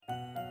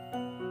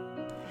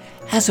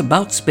As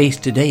About Space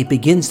Today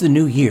begins the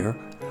new year,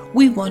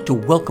 we want to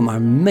welcome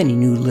our many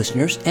new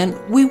listeners, and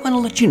we want to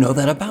let you know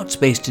that About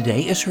Space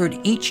Today is heard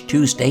each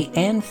Tuesday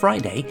and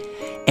Friday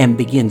and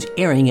begins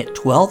airing at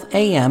 12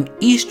 a.m.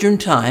 Eastern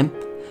Time,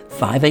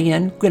 5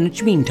 a.m.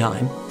 Greenwich Mean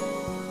Time,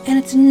 and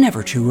it's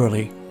never too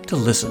early to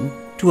listen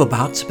to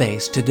About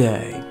Space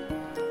Today.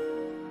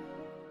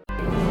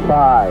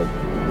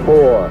 5,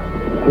 4,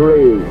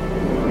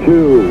 3,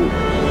 2,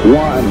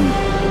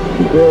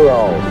 1, 0.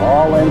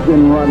 All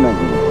engine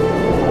running.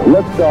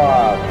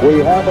 Liftoff. We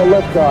have a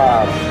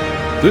liftoff.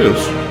 This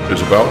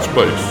is About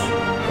Space,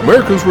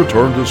 America's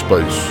return to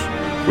space,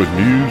 with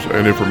news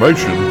and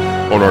information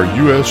on our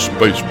U.S.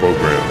 space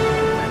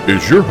program.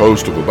 Is your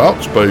host of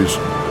About Space,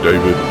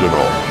 David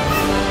Denard.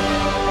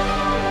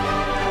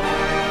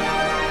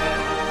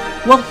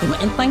 Welcome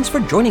and thanks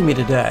for joining me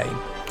today.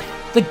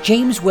 The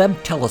James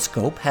Webb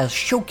Telescope has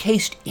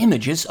showcased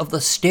images of the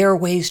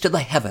stairways to the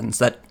heavens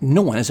that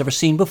no one has ever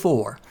seen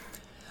before.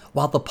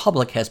 While the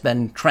public has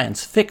been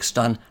transfixed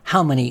on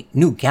how many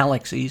new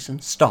galaxies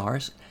and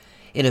stars,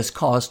 it has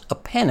caused a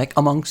panic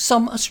among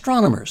some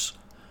astronomers.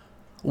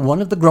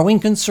 One of the growing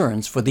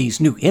concerns for these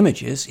new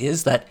images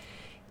is that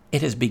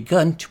it has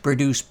begun to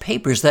produce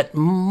papers that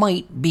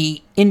might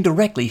be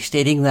indirectly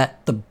stating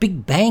that the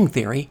Big Bang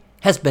Theory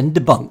has been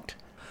debunked,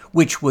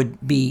 which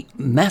would be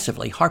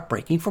massively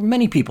heartbreaking for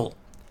many people.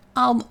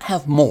 I'll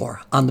have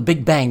more on the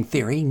Big Bang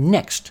Theory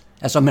next,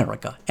 as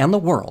America and the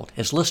world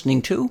is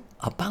listening to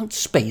About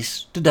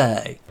Space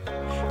Today.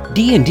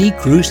 D&D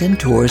Cruise and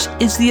Tours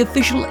is the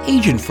official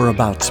agent for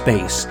About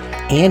Space,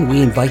 and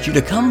we invite you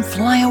to come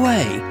fly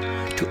away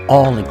to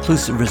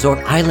all-inclusive resort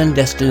island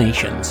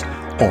destinations,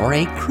 or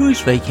a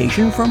cruise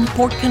vacation from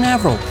Port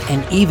Canaveral,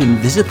 and even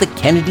visit the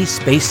Kennedy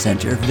Space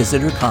Center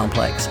Visitor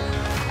Complex,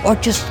 or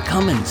just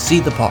come and see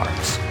the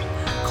parks.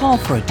 Call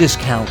for a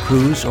discount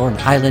cruise or an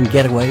island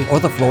getaway or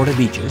the Florida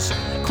beaches.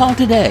 Call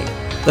today.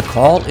 The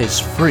call is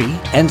free,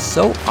 and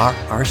so are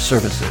our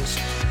services.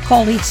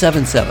 Call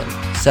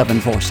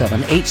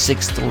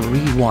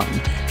 877-747-8631.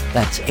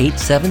 That's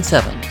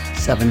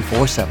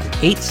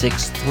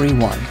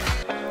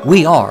 877-747-8631.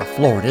 We are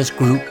Florida's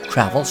group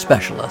travel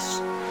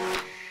specialists.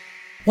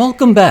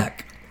 Welcome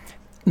back.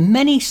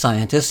 Many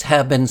scientists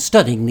have been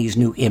studying these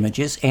new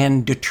images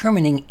and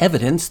determining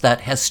evidence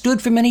that has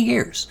stood for many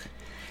years.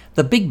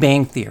 The Big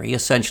Bang Theory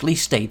essentially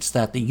states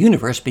that the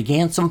universe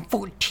began some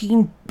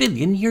 14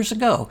 billion years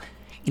ago,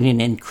 in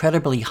an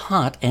incredibly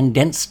hot and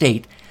dense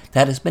state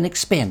that has been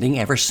expanding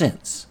ever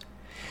since.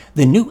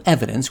 The new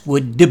evidence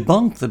would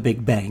debunk the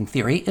Big Bang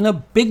Theory in a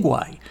big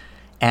way,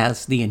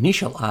 as the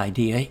initial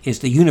idea is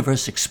the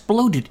universe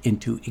exploded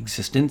into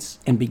existence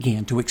and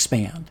began to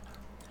expand.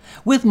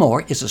 With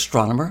more is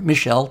astronomer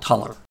Michelle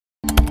Tuller.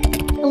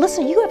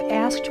 Alyssa, you have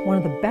asked one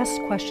of the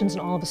best questions in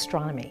all of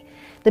astronomy.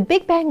 The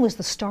Big Bang was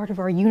the start of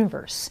our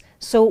universe.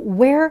 So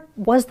where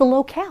was the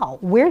locale?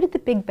 Where did the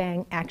Big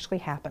Bang actually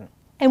happen?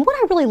 And what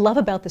I really love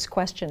about this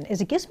question is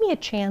it gives me a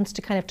chance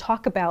to kind of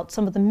talk about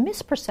some of the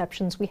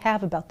misperceptions we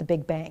have about the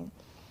Big Bang.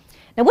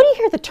 Now, when you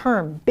hear the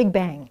term Big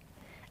Bang,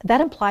 that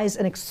implies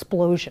an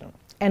explosion.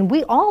 And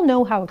we all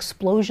know how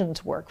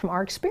explosions work from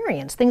our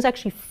experience. Things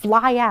actually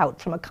fly out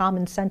from a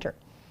common center.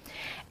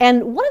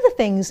 And one of the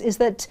things is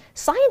that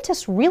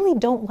scientists really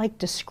don't like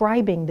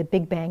describing the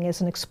Big Bang as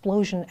an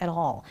explosion at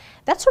all.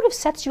 That sort of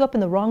sets you up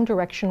in the wrong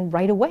direction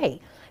right away,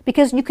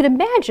 because you could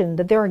imagine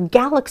that there are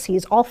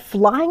galaxies all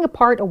flying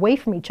apart away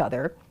from each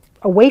other,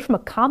 away from a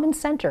common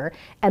center,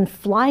 and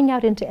flying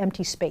out into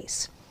empty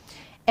space.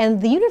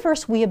 And the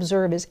universe we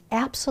observe is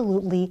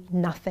absolutely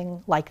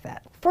nothing like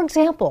that. For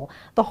example,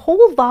 the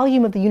whole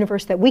volume of the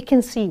universe that we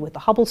can see with the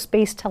Hubble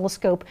Space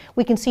Telescope,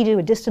 we can see to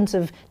a distance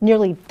of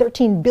nearly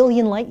 13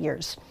 billion light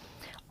years.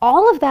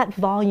 All of that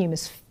volume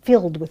is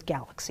filled with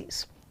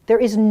galaxies. There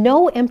is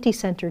no empty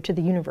center to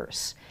the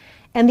universe.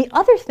 And the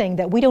other thing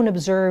that we don't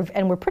observe,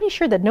 and we're pretty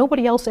sure that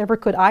nobody else ever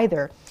could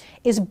either,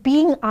 is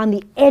being on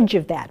the edge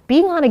of that,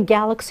 being on a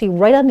galaxy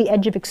right on the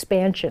edge of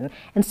expansion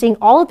and seeing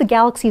all of the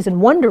galaxies in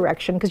one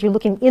direction because you're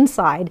looking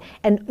inside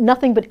and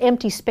nothing but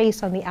empty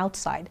space on the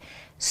outside.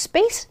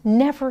 Space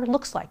never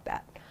looks like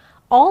that.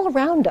 All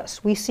around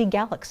us we see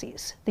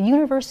galaxies. The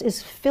universe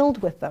is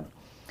filled with them.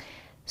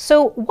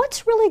 So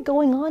what's really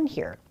going on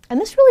here?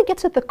 And this really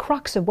gets at the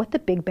crux of what the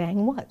Big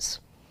Bang was.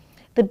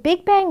 The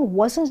Big Bang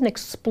wasn't an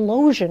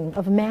explosion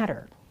of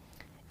matter.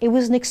 It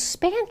was an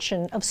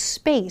expansion of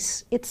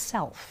space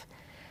itself.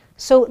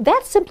 So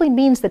that simply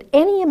means that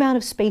any amount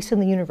of space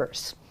in the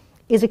universe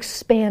is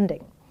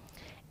expanding.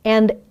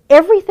 And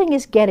everything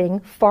is getting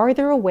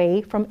farther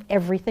away from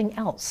everything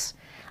else.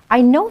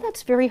 I know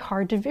that's very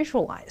hard to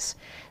visualize.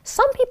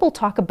 Some people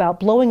talk about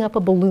blowing up a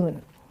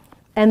balloon.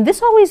 And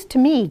this always, to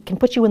me, can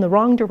put you in the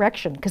wrong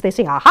direction because they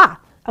say,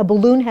 aha, a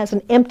balloon has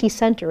an empty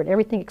center and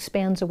everything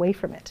expands away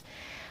from it.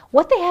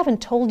 What they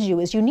haven't told you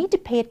is you need to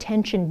pay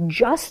attention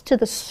just to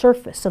the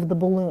surface of the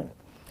balloon.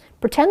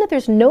 Pretend that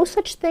there's no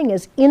such thing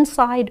as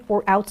inside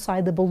or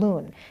outside the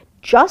balloon,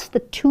 just the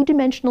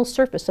two-dimensional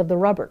surface of the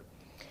rubber.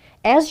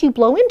 As you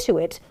blow into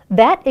it,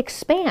 that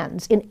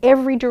expands in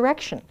every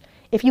direction.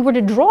 If you were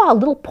to draw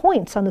little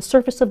points on the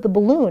surface of the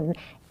balloon,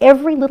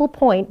 every little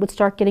point would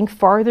start getting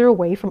farther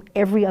away from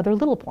every other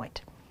little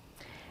point.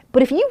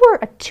 But if you were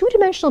a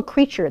two-dimensional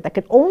creature that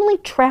could only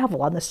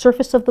travel on the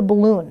surface of the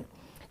balloon,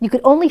 you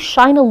could only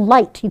shine a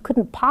light, you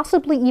couldn't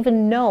possibly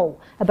even know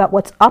about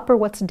what's up or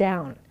what's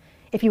down.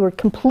 If you were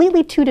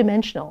completely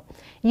two-dimensional,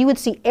 you would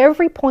see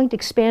every point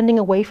expanding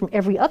away from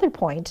every other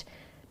point,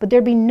 but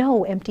there'd be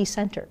no empty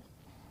center.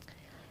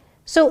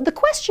 So the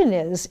question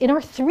is, in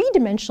our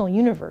three-dimensional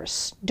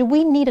universe, do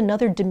we need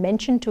another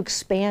dimension to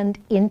expand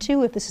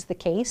into if this is the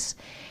case?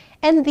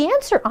 And the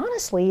answer,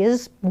 honestly,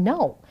 is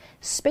no.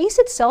 Space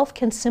itself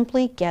can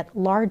simply get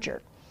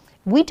larger.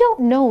 We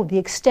don't know the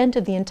extent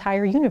of the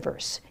entire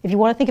universe. If you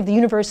want to think of the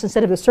universe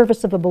instead of the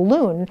surface of a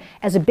balloon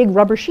as a big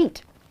rubber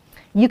sheet,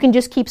 you can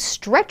just keep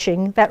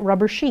stretching that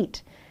rubber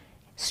sheet.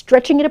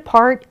 Stretching it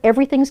apart,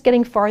 everything's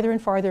getting farther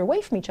and farther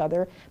away from each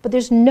other, but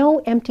there's no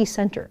empty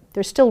center.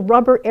 There's still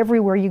rubber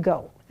everywhere you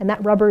go, and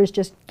that rubber is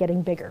just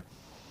getting bigger.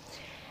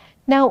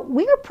 Now,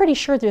 we are pretty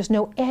sure there's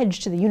no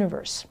edge to the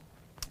universe.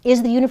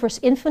 Is the universe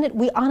infinite?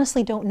 We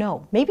honestly don't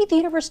know. Maybe the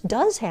universe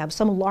does have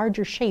some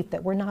larger shape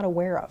that we're not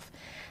aware of.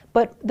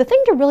 But the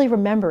thing to really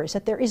remember is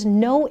that there is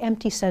no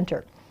empty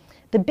center.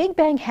 The Big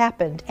Bang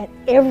happened at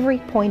every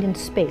point in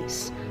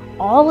space.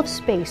 All of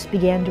space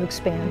began to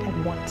expand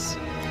at once.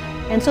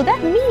 And so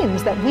that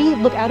means that we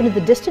look out into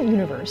the distant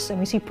universe and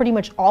we see pretty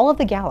much all of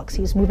the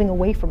galaxies moving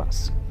away from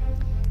us.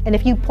 And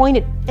if you point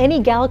at any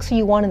galaxy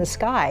you want in the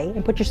sky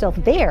and put yourself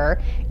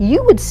there,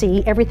 you would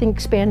see everything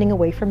expanding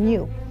away from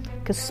you,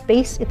 because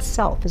space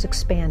itself is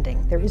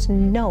expanding. There is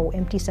no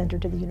empty center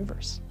to the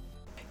universe.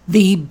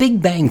 The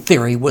Big Bang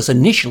Theory was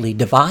initially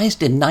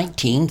devised in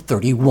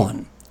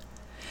 1931.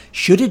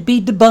 Should it be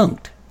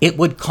debunked, it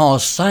would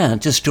cause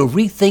scientists to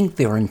rethink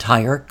their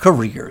entire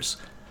careers.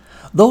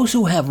 Those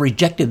who have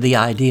rejected the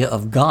idea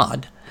of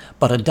God,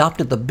 but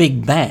adopted the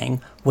Big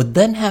Bang, would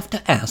then have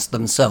to ask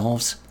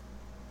themselves,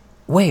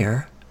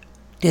 where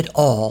did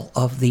all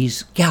of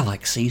these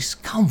galaxies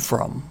come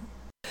from?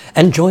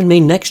 And join me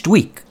next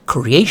week,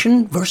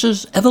 Creation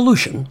versus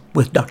Evolution,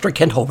 with Dr.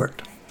 Kent Hovind.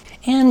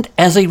 And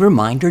as a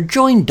reminder,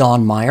 join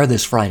Dawn Meyer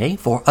this Friday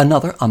for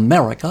another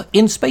America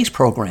in Space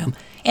program,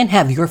 and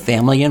have your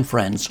family and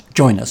friends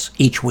join us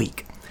each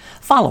week.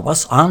 Follow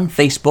us on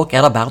Facebook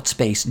at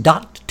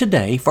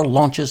AboutSpace.today for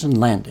launches and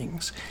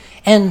landings.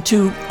 And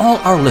to all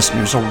our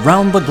listeners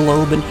around the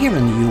globe and here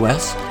in the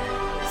U.S.,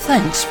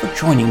 thanks for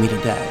joining me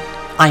today.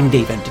 I'm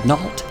David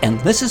Nault, and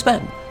this has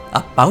been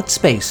About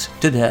Space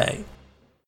Today.